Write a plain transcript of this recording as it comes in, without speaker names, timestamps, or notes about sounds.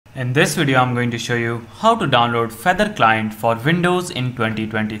In this video, I'm going to show you how to download Feather Client for Windows in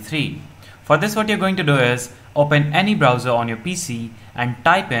 2023. For this, what you're going to do is open any browser on your PC and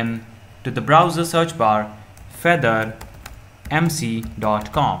type in to the browser search bar feathermc.com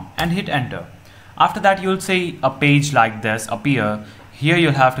and hit enter. After that, you'll see a page like this appear. Here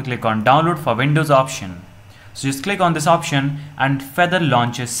you'll have to click on download for Windows option. So just click on this option and Feather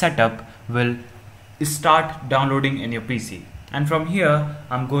Launcher setup will start downloading in your PC. And from here,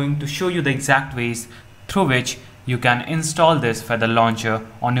 I'm going to show you the exact ways through which you can install this Feather Launcher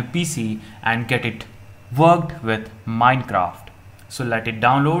on your PC and get it worked with Minecraft. So let it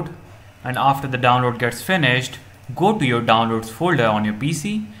download, and after the download gets finished, go to your downloads folder on your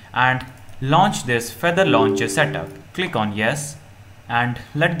PC and launch this Feather Launcher setup. Click on yes and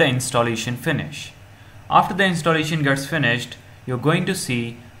let the installation finish. After the installation gets finished, you're going to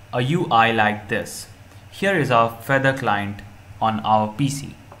see a UI like this. Here is our Feather client on our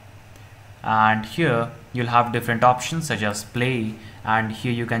PC, and here you'll have different options such as play, and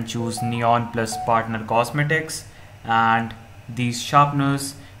here you can choose neon plus partner cosmetics and these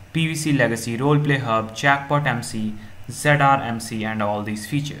sharpeners, PVC legacy roleplay hub, jackpot MC, ZR MC, and all these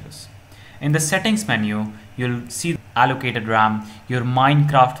features. In the settings menu, you'll see allocated RAM, your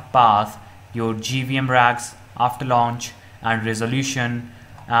Minecraft path, your GVM rags after launch and resolution,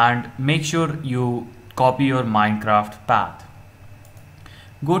 and make sure you copy your Minecraft path.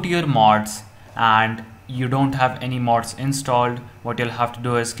 Go to your mods, and you don't have any mods installed. What you'll have to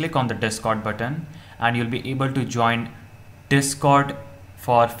do is click on the Discord button and you'll be able to join Discord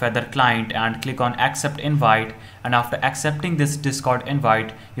for Feather client and click on accept invite, and after accepting this Discord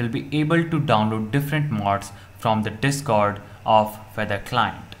invite, you'll be able to download different mods from the Discord of Feather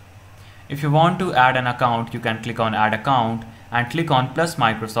client. If you want to add an account, you can click on add account and click on plus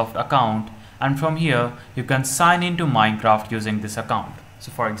Microsoft account, and from here you can sign into Minecraft using this account.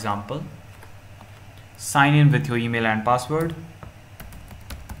 So for example, sign in with your email and password.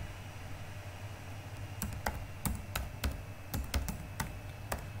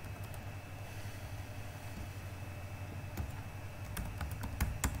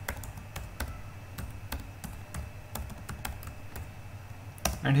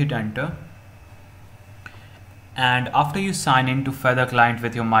 And hit enter. And after you sign into Feather client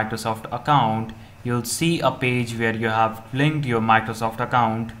with your Microsoft account, you'll see a page where you have linked your Microsoft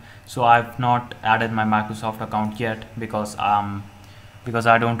account. So I've not added my Microsoft account yet because I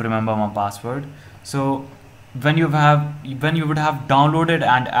don't remember my password. So when you would have downloaded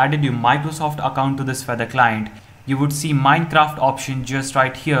and added your Microsoft account to this Feather client, you would see Minecraft option just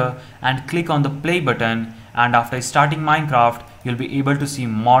right here, and click on the play button, and after starting Minecraft, you'll be able to see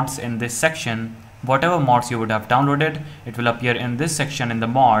mods in this section. Whatever mods you would have downloaded, it will appear in this section in the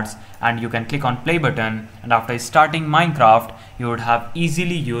mods, and you can click on play button, and after starting Minecraft, you would have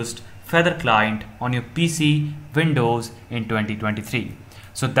easily used Feather client on your PC Windows in 2023.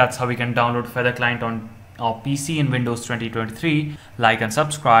 So that's how we can download Feather client on our PC in Windows 2023. Like and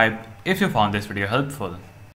subscribe if you found this video helpful.